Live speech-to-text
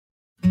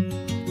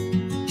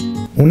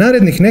U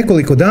narednih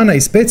nekoliko dana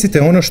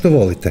ispecite ono što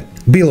volite.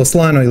 Bilo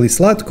slano ili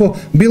slatko,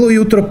 bilo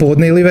jutro,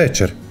 podne ili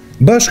večer.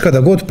 Baš kada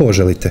god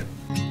poželite.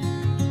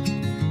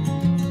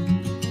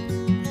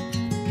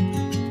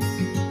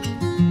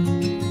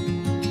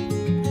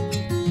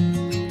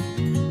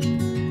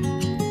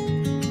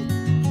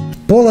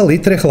 Pola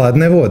litre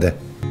hladne vode.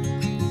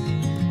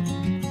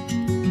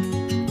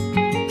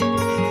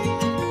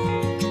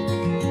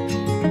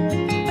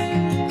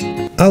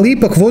 Ali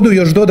ipak vodu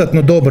još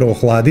dodatno dobro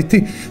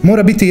ohladiti,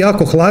 mora biti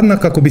jako hladna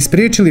kako bi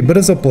spriječili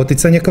brzo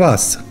poticanje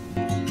kvasa.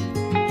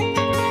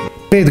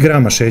 5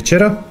 grama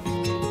šećera,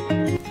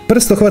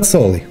 prstohvat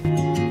soli,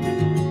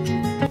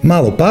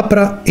 malo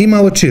papra i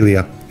malo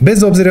čilija,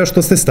 bez obzira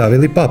što ste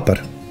stavili papar.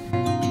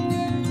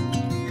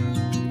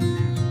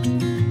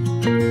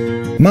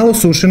 Malo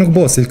sušenog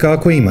bosiljka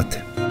ako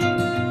imate.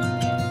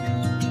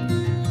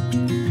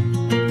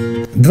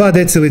 2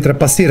 decilitra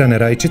pasirane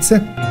rajčice,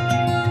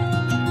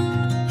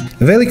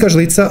 velika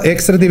žlica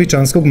ekstra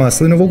djevičanskog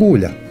maslinovog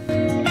ulja.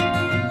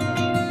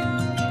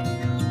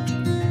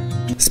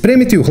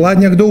 Spremiti u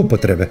hladnjak do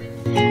upotrebe.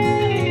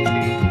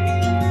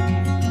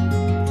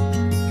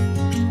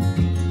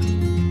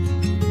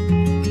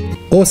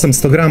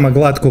 Osamsto grama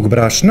glatkog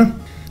brašna,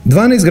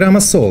 12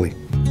 grama soli.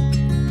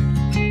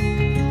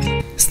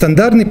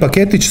 Standardni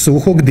paketić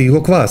suhog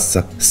digo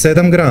kvasca,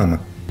 7 grama.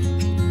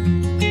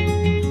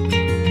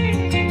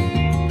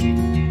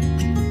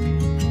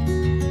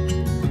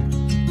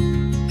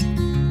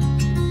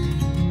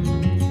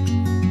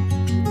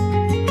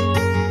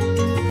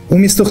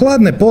 Umjesto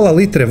hladne pola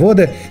litre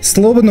vode,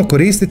 slobodno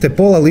koristite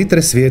pola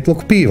litre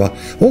svjetlog piva.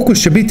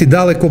 Okus će biti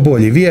daleko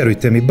bolji,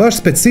 vjerujte mi, baš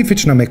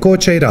specifična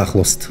mekoća i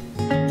rahlost.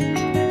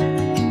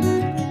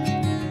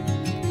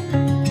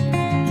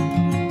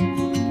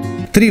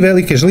 Tri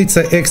velike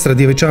žlice ekstra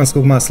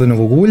djevičanskog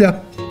maslinovog ulja.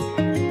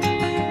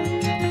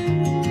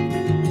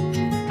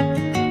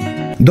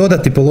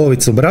 Dodati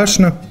polovicu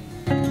brašna.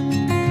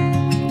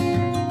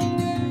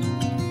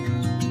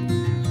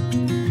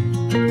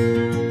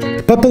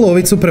 Pa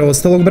polovicu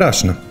preostalog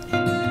brašna.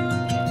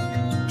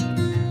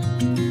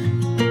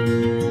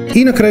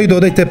 I na kraju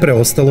dodajte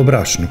preostalo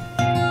brašno.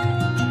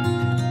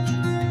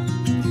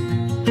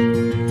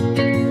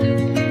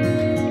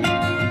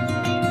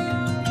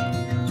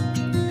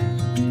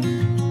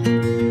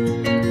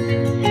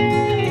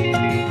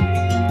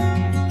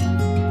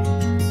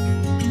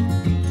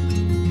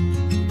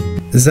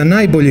 Za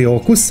najbolji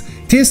okus,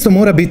 tijesto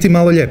mora biti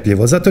malo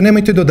ljepljivo, zato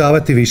nemojte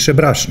dodavati više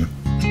brašna.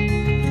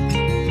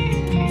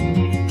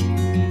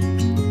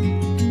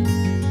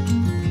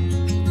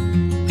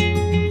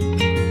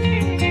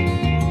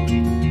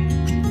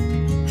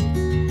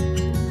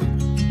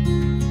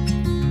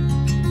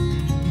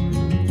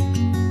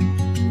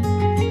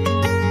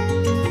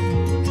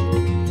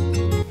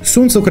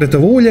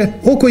 Suncokretovo ulje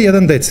oko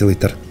 1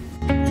 decilitar.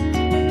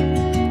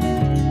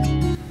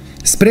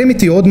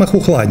 Spremiti odmah u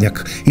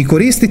hladnjak i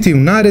koristiti u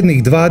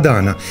narednih 2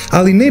 dana,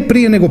 ali ne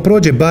prije nego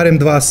prođe barem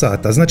 2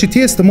 sata. Znači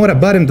tijesto mora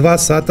barem 2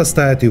 sata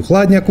stajati u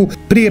hladnjaku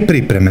prije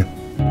pripreme.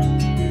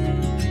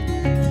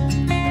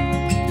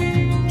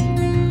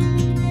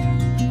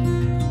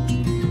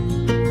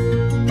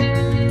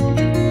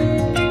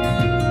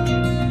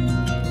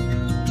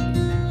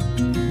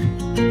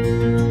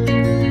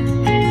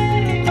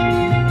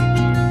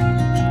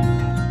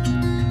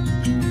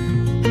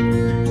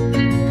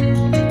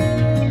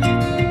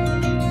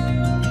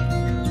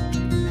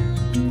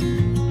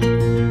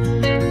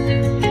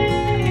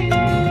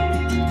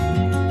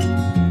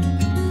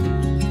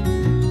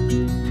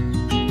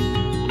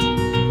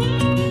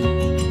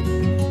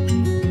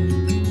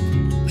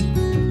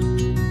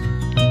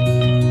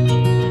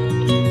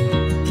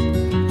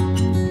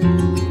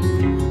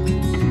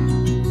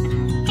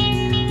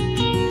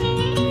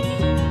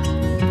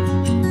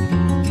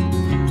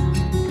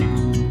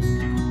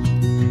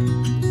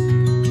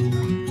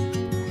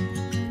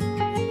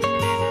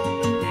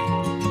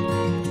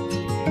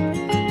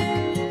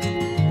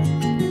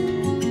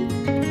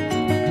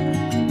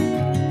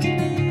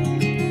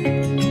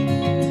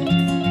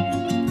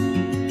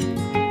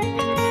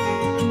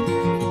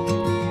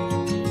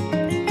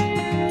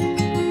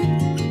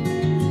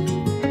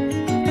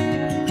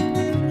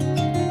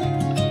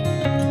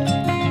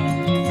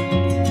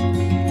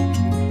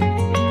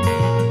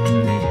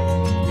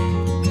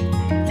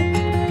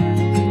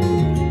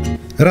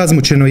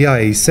 Razmučeno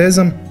jaje i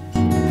sezam,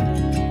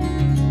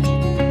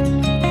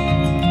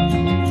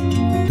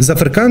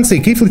 zafrkanci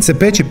i kiflice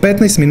peći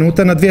 15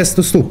 minuta na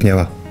 200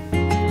 stupnjeva,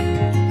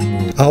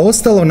 a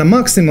ostalo na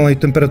maksimalnoj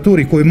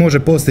temperaturi koju može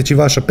postići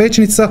vaša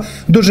pećnica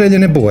do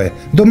željene boje,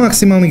 do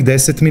maksimalnih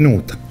 10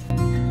 minuta.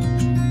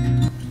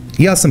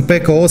 Ja sam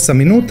pekao 8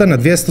 minuta na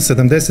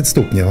 270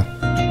 stupnjeva.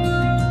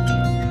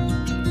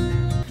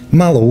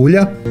 Malo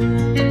ulja,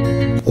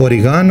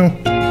 origano,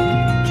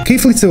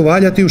 kiflice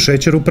uvaljati u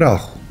šećer u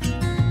prahu.